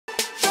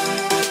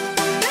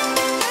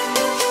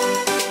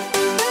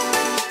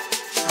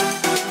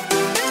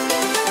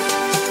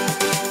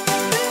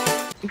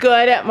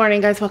Good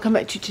morning, guys. Welcome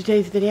back to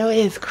today's video. It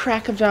is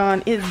crack of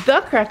dawn. It's the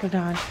crack of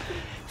dawn.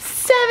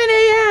 7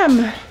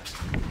 a.m.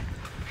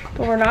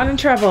 But we're not in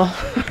trouble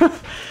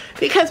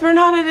because we're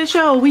not at a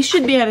show. We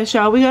should be at a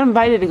show. We got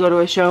invited to go to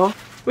a show.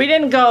 We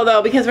didn't go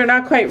though because we're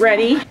not quite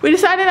ready. We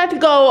decided not to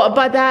go,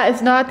 but that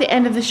is not the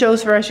end of the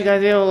shows for us, you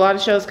guys. We have a lot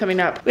of shows coming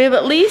up. We have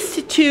at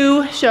least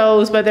 2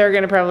 shows, but there are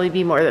gonna probably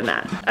be more than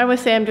that. I'm with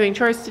Sam doing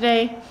chores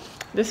today.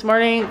 This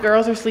morning,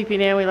 girls are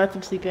sleeping in. We let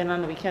them sleep in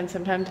on the weekends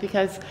sometimes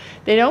because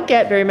they don't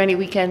get very many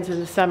weekends in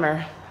the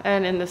summer.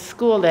 And in the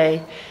school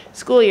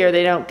year,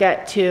 they don't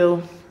get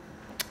to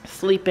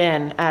sleep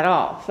in at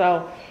all.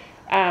 So,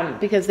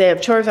 because they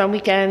have chores on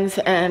weekends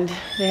and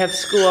they have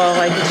school,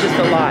 like it's just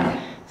a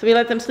lot. So we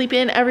let them sleep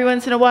in every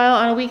once in a while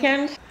on a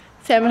weekend.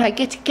 Sam and I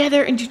get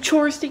together and do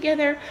chores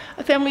together.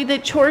 A family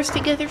that chores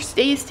together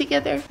stays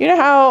together. You know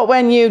how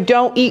when you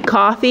don't eat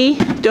coffee,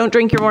 don't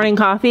drink your morning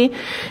coffee,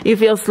 you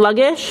feel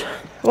sluggish?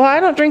 Well, I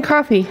don't drink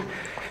coffee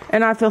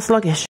and I feel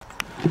sluggish.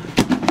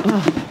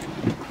 Ugh.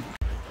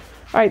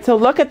 All right, so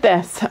look at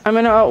this. I'm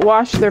gonna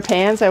wash their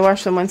pans. I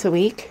wash them once a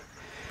week.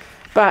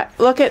 But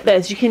look at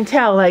this. You can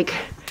tell like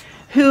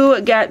who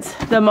gets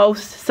the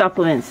most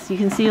supplements. You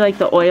can see like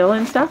the oil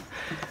and stuff.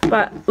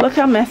 But look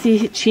how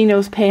messy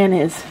Chino's pan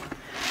is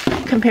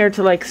compared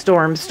to like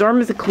Storm's. Storm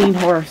is a clean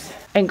horse.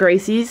 And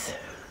Gracie's.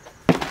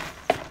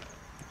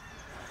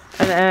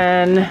 And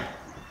then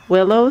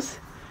Willow's.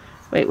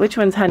 Wait, which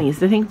one's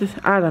Honey's? I think this,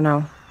 I don't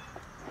know.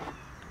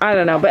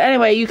 But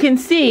anyway, you can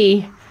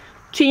see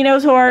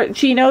Chino's,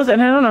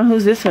 and I don't know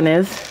whose this one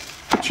is.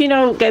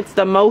 Chino gets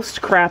the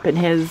most crap in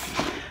his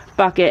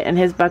bucket, and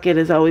his bucket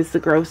is always the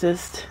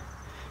grossest.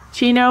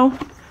 Chino.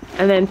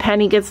 And then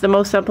Penny gets the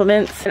most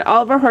supplements. And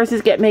all of our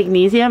horses get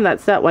magnesium,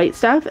 that's that white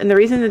stuff. And the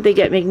reason that they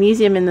get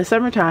magnesium in the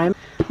summertime,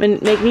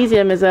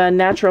 magnesium is a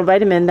natural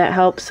vitamin that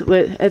helps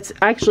with, it's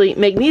actually,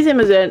 magnesium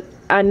is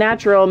a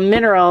natural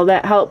mineral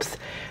that helps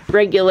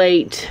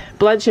regulate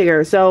blood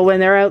sugar. So when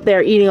they're out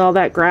there eating all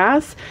that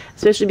grass,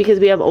 especially because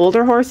we have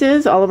older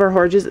horses, all of our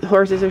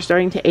horses are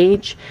starting to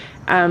age,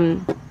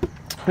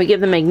 we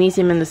give them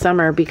magnesium in the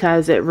summer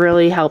because it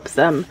really helps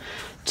them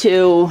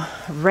to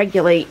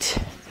regulate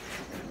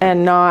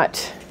and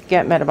not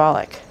get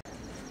metabolic.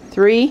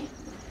 3,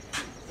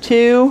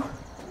 2,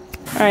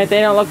 all right, they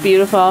don't look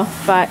beautiful,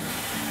 but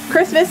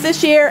Christmas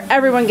this year,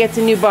 everyone gets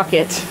a new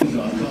bucket.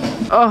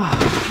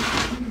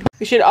 Oh,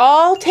 we should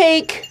all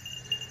take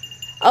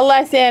a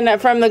lesson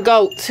from the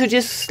goats who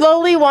just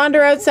slowly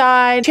wander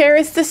outside,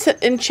 cherish the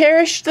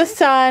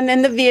sun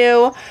and the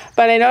view.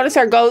 But I notice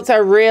our goats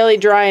are really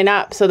drying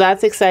up, so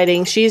that's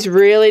exciting. She's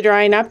really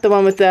drying up, the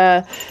one with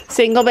the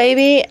single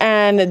baby,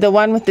 and the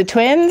one with the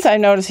twins. I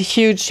noticed a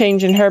huge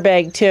change in her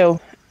bag too.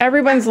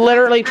 Everyone's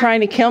literally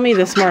trying to kill me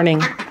this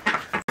morning.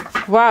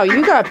 Wow,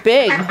 you got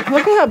big.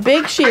 Look at how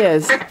big she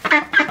is.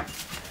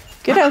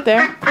 Get out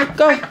there.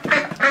 Go.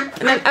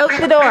 And then out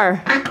the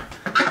door.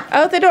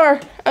 Out the door.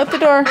 Out the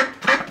door.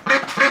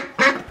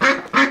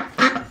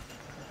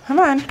 Come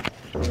on.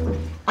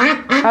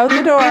 Out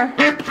the door.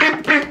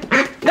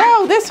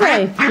 No, this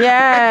way.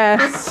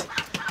 Yes.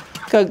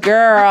 Good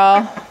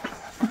girl.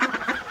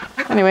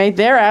 Anyway,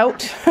 they're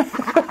out.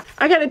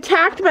 I got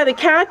attacked by the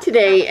cat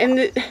today,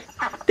 and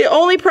the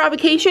only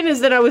provocation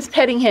is that I was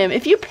petting him.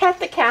 If you pet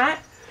the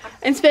cat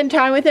and spend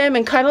time with him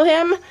and cuddle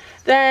him,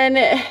 then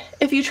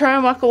if you try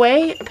and walk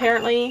away,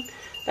 apparently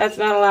that's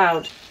not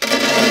allowed.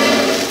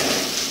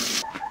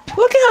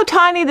 Look at how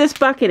tiny this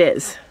bucket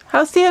is.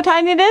 See how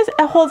tiny it is?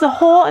 It holds a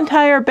whole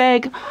entire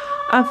bag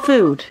of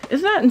food.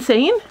 Isn't that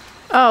insane?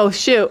 Oh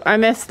shoot, I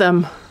missed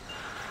them.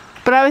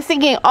 But I was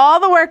thinking all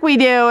the work we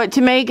do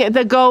to make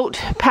the goat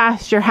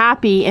pasture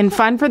happy and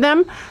fun for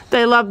them,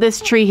 they love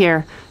this tree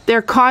here.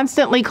 They're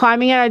constantly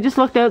climbing it. I just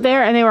looked out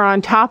there and they were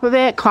on top of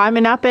it,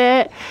 climbing up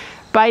it,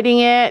 biting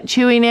it,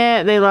 chewing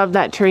it. They love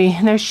that tree.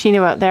 And there's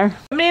Chino out there.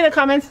 Somebody in the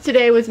comments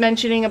today was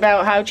mentioning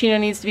about how Chino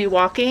needs to be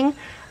walking.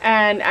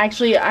 And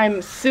actually,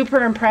 I'm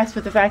super impressed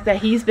with the fact that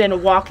he's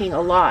been walking a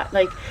lot.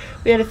 Like,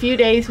 we had a few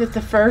days with the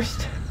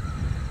first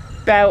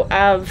bout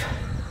of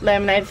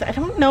laminitis. I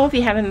don't know if he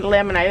had a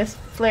laminitis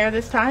flare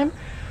this time,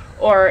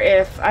 or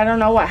if, I don't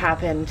know what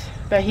happened.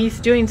 But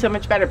he's doing so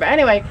much better. But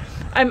anyway,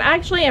 I'm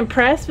actually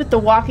impressed with the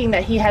walking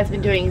that he has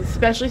been doing,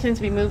 especially since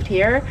we moved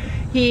here.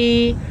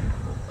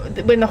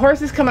 When the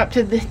horses come up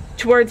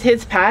towards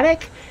his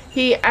paddock,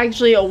 he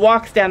actually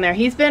walks down there.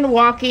 He's been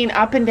walking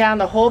up and down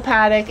the whole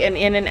paddock and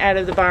in and out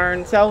of the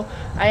barn. So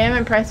I am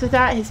impressed with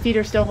that. His feet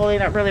are still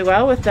holding up really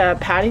well with the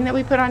padding that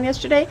we put on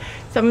yesterday.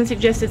 Someone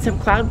suggested some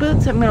cloud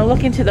boots. I'm gonna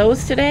look into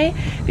those today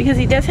because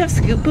he does have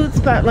scoop boots,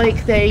 but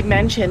like they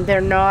mentioned, they're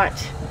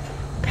not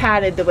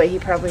padded the way he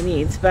probably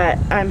needs. But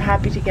I'm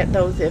happy to get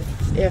those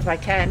if I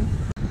can.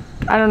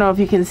 I don't know if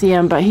you can see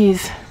him, but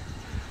he's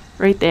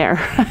right there.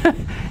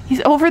 He's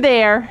over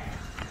there,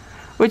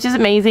 which is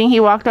amazing. He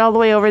walked all the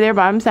way over there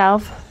by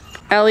himself.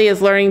 Ellie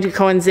is learning to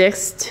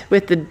coexist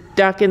with the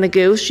duck and the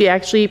goose. She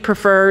actually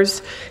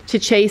prefers to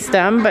chase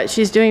them, but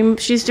she's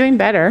doing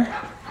better.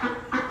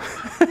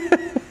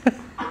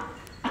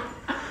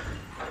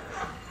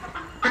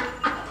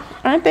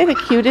 Aren't they the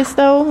cutest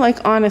though? Like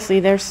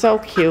honestly, they're so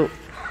cute.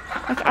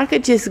 Like I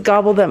could just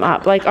gobble them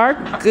up. Like our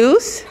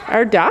goose,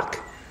 our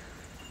duck,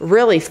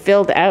 really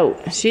filled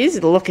out.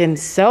 She's looking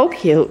so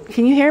cute.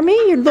 Can you hear me?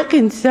 You're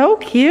looking so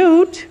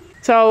cute.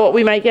 So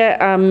we might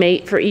get a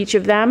mate for each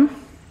of them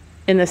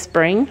in the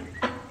spring.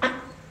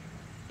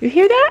 You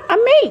hear that? A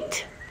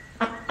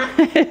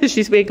mate.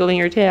 She's wiggling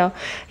her tail.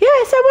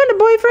 Yes, I want a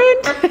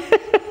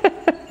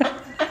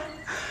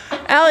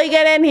boyfriend. Ellie,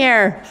 get in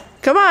here.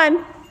 Come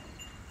on.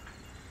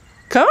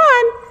 Come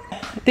on.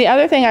 The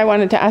other thing I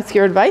wanted to ask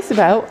your advice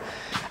about,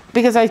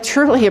 because I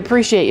truly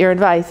appreciate your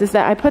advice, is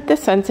that I put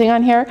this fencing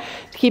on here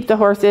to keep the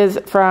horses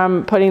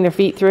from putting their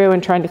feet through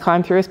and trying to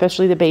climb through,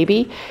 especially the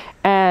baby.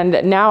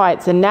 And now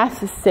it's a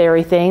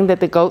necessary thing that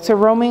the goats are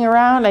roaming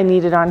around. I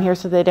need it on here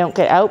so they don't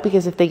get out,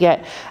 because if they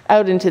get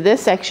out into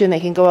this section, they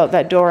can go out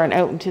that door and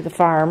out into the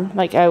farm,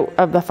 like out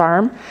of the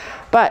farm.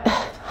 But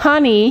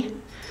Honey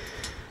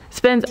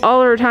spends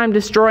all her time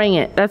destroying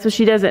it. That's what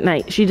she does at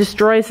night. She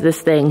destroys this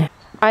thing.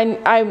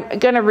 I'm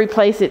going to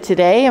replace it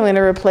today. I'm going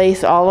to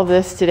replace all of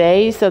this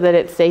today so that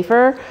it's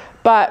safer.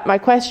 But my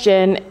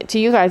question to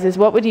you guys is,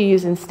 what would you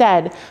use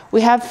instead?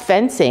 We have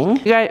fencing.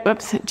 You guys,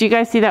 whoops, do you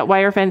guys see that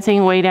wire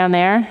fencing way down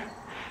there?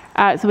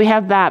 So we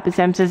have that, but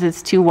Sam says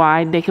it's too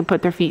wide. They can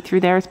put their feet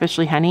through there,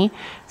 especially Honey.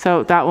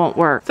 So that won't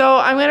work. So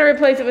I'm going to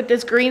replace it with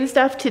this green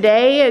stuff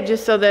today,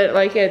 just so that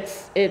like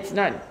it's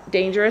not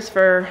dangerous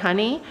for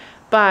Honey,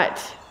 but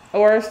so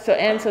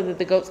that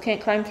the goats can't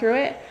climb through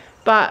it.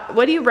 But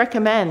what do you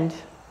recommend?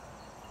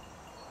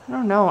 I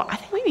don't know. I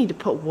think we need to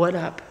put wood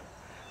up.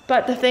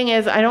 But the thing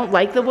is, I don't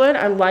like the wood.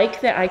 I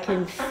like that I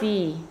can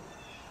see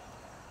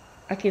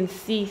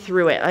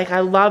through it. Like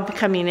I love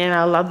coming in.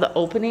 I love the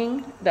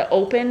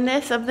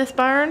openness of this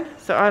barn.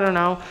 So I don't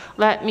know.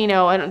 Let me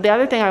know. And the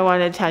other thing I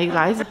wanted to tell you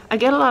guys, I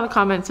get a lot of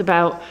comments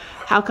about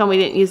how come we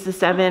didn't use the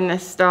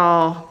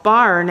 7-stall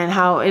barn and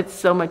how it's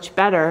so much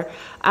better.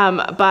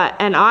 And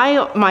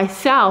I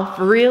myself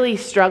really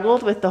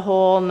struggled with the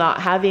whole not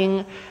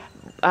having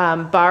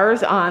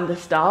bars on the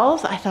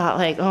stalls. I thought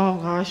like, oh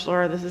gosh,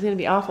 Laura, this is gonna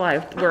be awful. I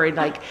worried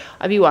like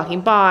I'd be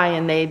walking by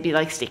and they'd be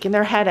like sticking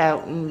their head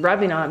out and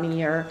rubbing on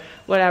me or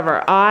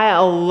whatever. I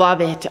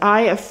love it.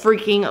 I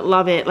freaking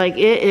love it. Like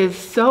it is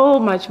so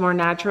much more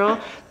natural.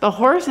 The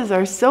horses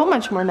are so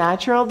much more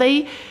natural.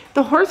 The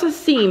horses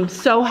seem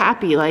so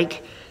happy.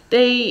 Like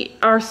they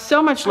are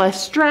so much less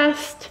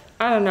stressed.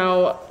 I don't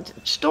know,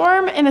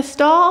 Storm in a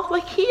stall,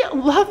 like he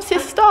loves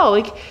his stall.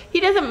 Like he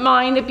doesn't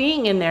mind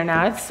being in there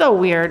now. It's so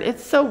weird.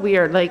 It's so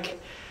weird.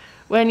 Like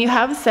when you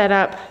have a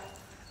setup,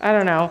 I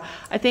don't know.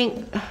 I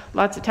think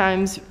lots of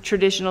times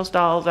traditional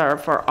stalls are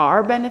for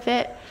our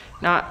benefit,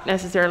 not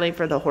necessarily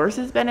for the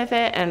horses'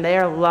 benefit. And they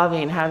are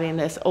loving having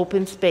this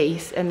open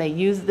space, and they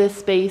use this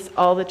space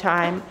all the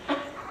time.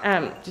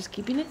 Just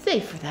keeping it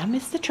safe for them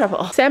is the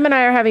trouble. Sam and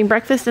I are having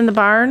breakfast in the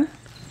barn.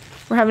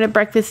 We're having a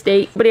breakfast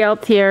date. Everybody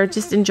else here,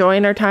 just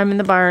enjoying our time in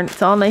the barn. It's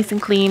all nice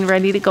and clean,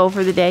 ready to go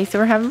for the day, so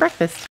we're having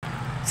breakfast.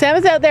 Sam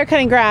is out there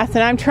cutting grass,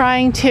 and I'm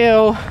trying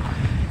to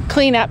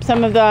clean up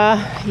some of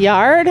the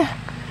yard.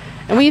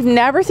 And we've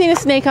never seen a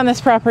snake on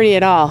this property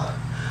at all.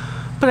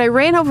 But I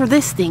ran over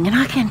this thing, and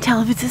I can't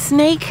tell if it's a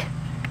snake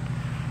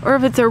or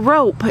if it's a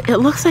rope. It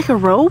looks like a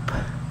rope.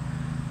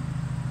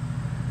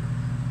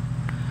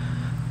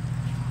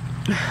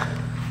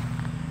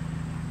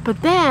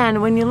 But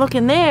then when you look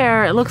in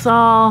there, it looks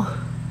all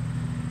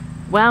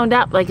wound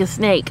up like a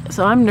snake.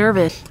 So I'm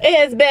nervous. It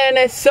has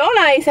been so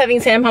nice having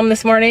Sam home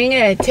this morning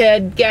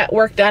to get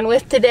work done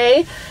with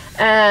today.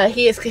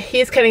 He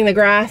is cutting the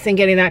grass and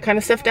getting that kind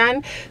of stuff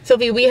done.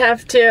 Sophie, we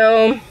have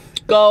to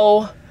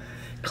go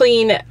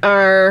clean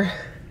our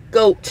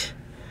goat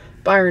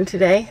barn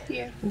today.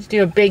 Yeah. Just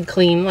do a big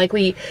clean. Like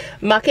we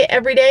muck it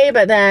every day,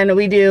 but then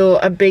we do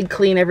a big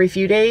clean every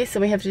few days. So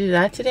we have to do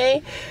that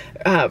today.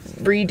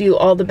 Redo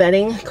all the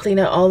bedding, clean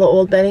out all the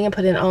old bedding and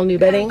put in all new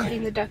bedding.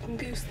 Clean the duck and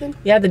goose thing.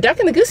 Yeah, the duck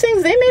and the goose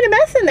things, they made a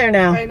mess in there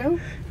now. I know.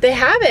 They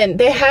haven't.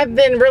 They have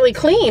been really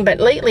clean, but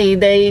lately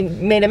they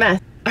made a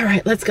mess. All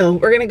right, let's go.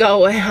 We're gonna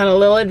go on a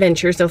little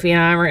adventure, Sophie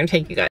and I. We're gonna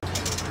take you guys.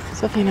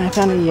 Sophie and I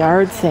found a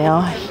yard sale,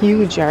 a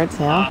huge yard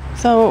sale.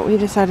 So we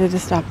decided to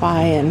stop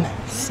by and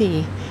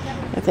see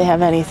if they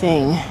have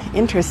anything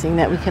interesting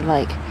that we could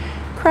like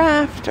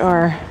craft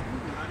or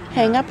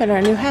hang up in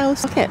our new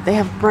house. Look at, they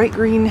have bright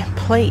green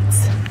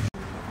plates.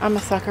 I'm a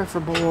sucker for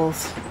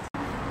bowls.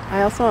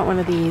 I also want one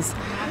of these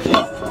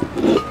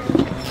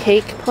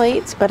cake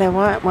plates, but I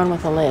want one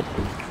with a lid.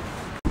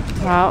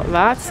 Well,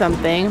 that's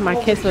something.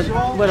 My kids would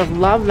have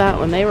loved that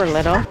when they were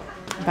little.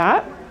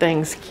 That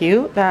thing's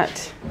cute.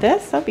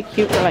 That'd be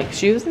cute for like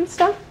shoes and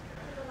stuff.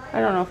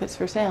 I don't know if it's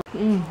for sale.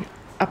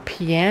 A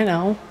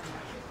piano.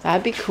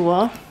 That'd be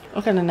cool.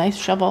 Look at a nice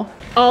shovel.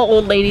 All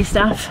old lady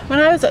stuff. When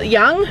I was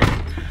young,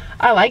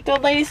 I liked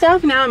old lady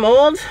stuff. Now I'm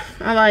old.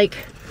 I like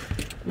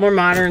more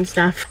modern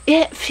stuff.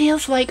 It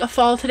feels like a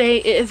fall today.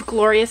 It is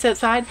glorious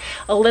outside.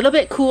 A little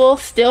bit cool,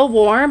 still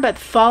warm, but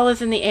fall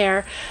is in the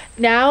air.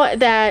 Now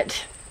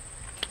that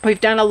we've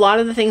done a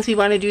lot of the things we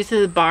want to do to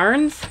the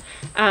barns,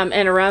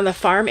 and around the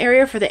farm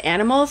area for the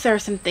animals. There are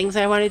some things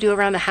I want to do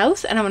around the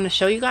house, and I want to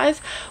show you guys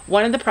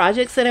one of the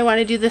projects that I want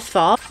to do this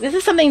fall. This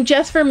is something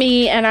just for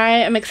me, and I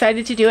am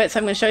excited to do it, so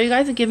I'm going to show you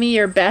guys and give me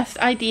your best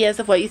ideas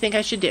of what you think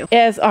I should do.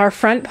 Is our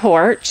front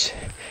porch,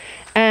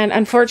 and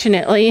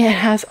unfortunately it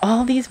has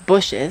all these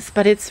bushes,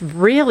 but it's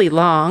really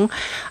long.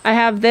 I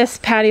have this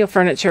patio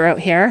furniture out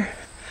here.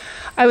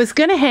 I was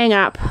gonna hang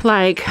up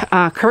like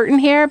a curtain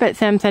here, but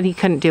Sam said he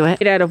couldn't do it.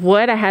 Made out of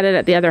wood. I had it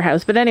at the other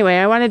house, but anyway,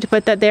 I wanted to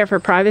put that there for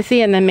privacy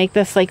and then make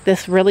this like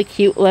this really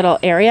cute little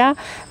area.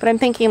 But I'm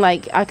thinking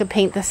like I could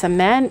paint the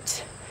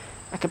cement,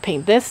 I could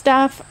paint this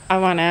stuff. I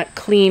want to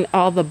clean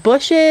all the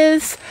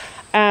bushes,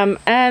 and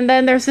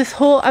then there's this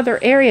whole other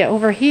area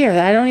over here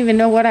that I don't even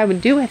know what I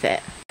would do with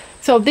it.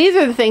 So these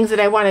are the things that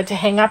I wanted to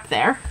hang up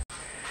there.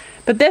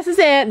 But this is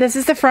it. This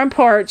is the front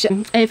porch.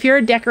 If you're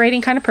a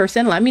decorating kind of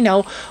person, let me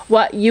know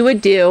what you would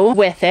do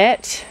with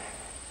it.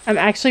 I'm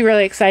actually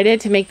really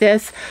excited to make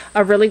this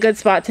a really good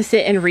spot to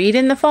sit and read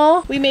in the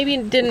fall. We maybe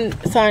didn't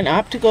sign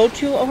up to go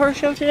to a horse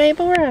show today,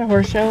 but we're at a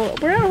horse show.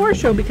 We're at a horse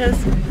show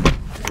because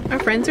our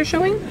friends are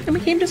showing and we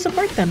came to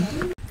support them.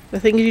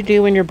 The thing you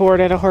do when you're bored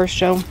at a horse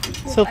show.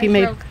 Sophie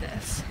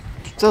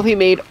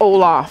made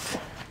Olaf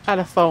out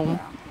of foam.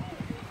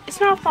 It's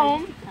not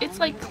foam.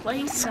 It's like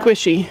clay stuff.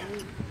 Squishy.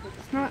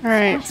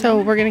 Alright,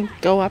 so we're gonna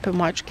go up and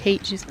watch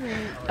Kate. She's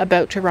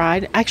about to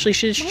ride. Actually,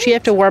 should she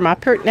have to warm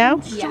up her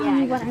now?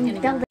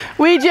 Yeah.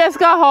 We just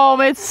got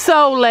home. It's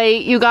so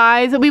late, you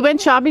guys. We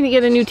went shopping to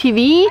get a new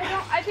TV.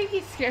 I think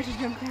he's scared to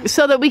jump.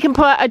 So that we can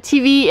put a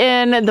TV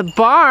in the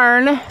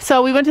barn.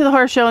 So we went to the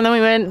horse show and then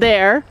we went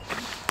there.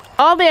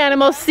 All the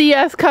animals see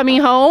us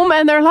coming home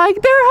and they're like,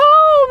 they're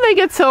home! They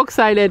get so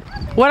excited.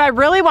 What I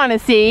really want to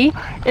see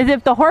is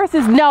if the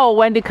horses know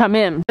when to come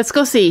in. Let's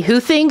go see. Who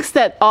thinks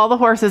that all the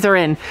horses are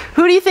in?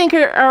 Who do you think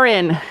are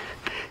in?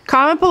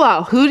 Comment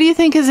below. Who do you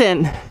think is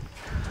in?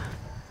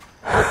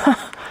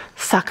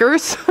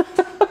 Suckers.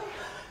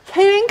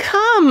 They didn't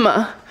come.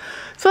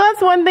 So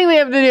that's one thing we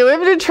have to do. We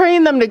have to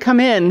train them to come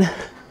in.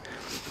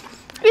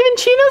 Even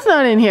Chino's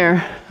not in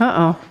here.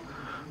 Uh-oh.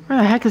 Where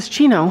the heck is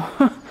Chino?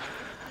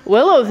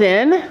 Willow's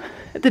in.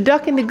 The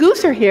duck and the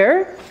goose are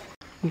here.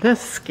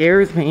 This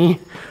scares me.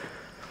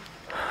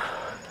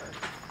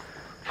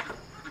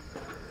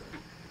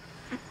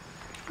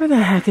 Where the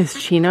heck is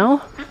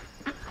Chino?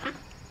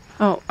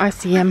 Oh, I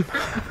see him.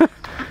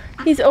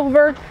 He's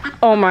over.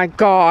 Oh my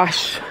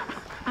gosh.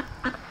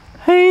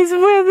 He's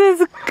with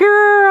his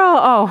girl.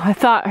 Oh, I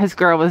thought his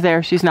girl was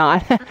there. She's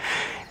not.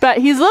 But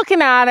he's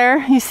looking at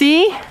her. You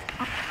see?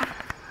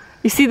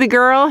 You see the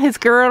girl? His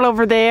girl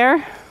over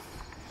there?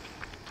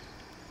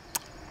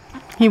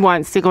 He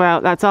wants to go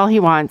out. That's all he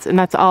wants. And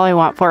that's all I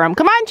want for him.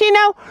 Come on,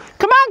 Chino.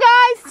 Come on,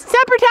 guys.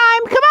 Supper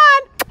time. Come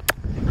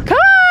on. Come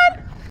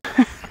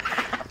on.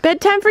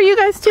 Bedtime for you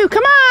guys, too.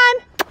 Come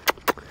on.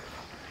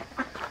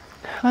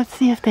 Let's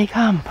see if they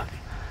come.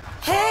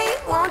 Hey,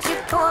 won't you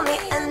pour me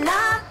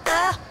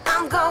another?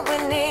 I'm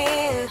going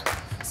in.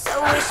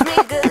 So wish me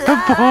good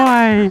luck. Good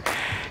boy.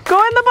 Go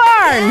in the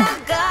barn.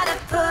 I gotta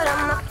put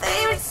on my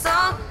favorite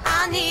song.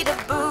 I need a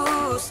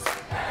boost.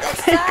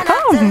 Let's They turn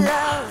come. up the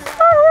love.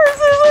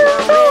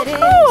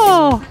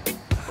 Oh,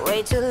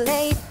 Way too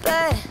late,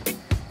 but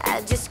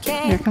I just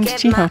can't Here comes get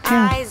Chino, my too.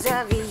 eyes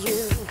off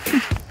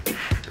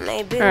you.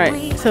 Maybe all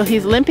right. So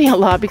he's limping a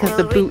lot because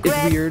the boot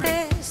is weird.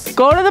 this.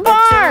 Go to the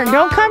barn.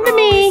 Don't come to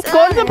me.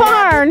 Go to the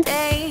barn.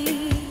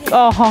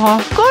 Oh,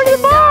 go to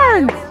the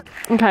barn.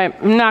 Okay,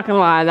 I'm not gonna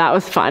lie. That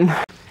was fun.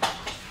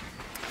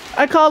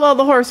 I called all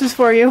the horses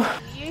for you.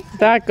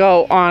 That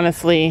goat,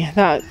 honestly,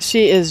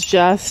 she is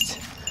just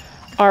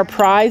our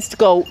prized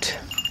goat.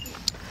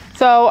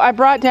 So I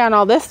brought down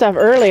all this stuff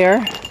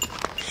earlier,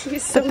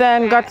 but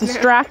then got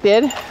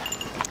distracted.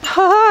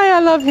 Hi, I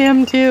love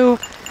him too.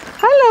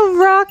 I love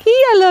Rocky.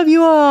 I love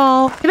you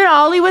all. Even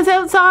Ollie was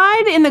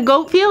outside in the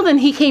goat field and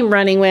he came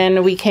running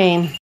when we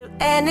came.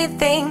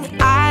 Anything,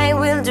 I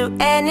will do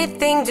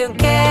anything to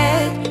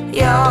get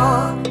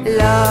your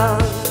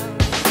love.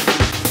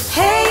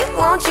 Hey,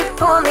 won't you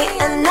pour me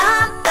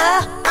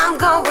another? I'm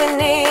going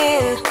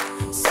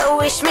in. So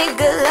wish me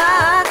good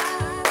luck.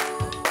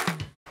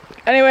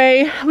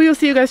 Anyway, we will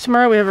see you guys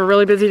tomorrow. We have a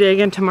really busy day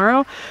again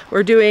tomorrow.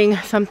 We're doing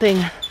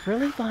something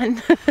really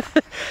fun.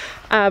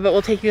 But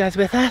we'll take you guys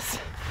with us.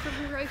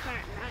 Really fun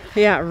at night.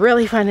 Yeah,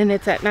 really fun, and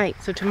it's at night.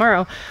 So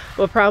tomorrow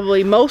will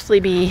probably mostly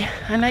be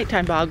a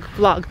nighttime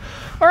vlog.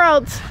 Or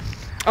else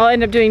I'll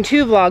end up doing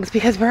 2 vlogs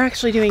because we're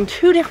actually doing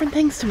 2 different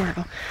things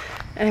tomorrow.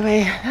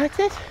 Anyway, that's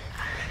it.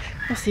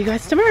 We'll see you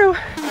guys tomorrow.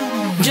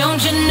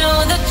 Don't you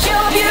know that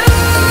you're beautiful?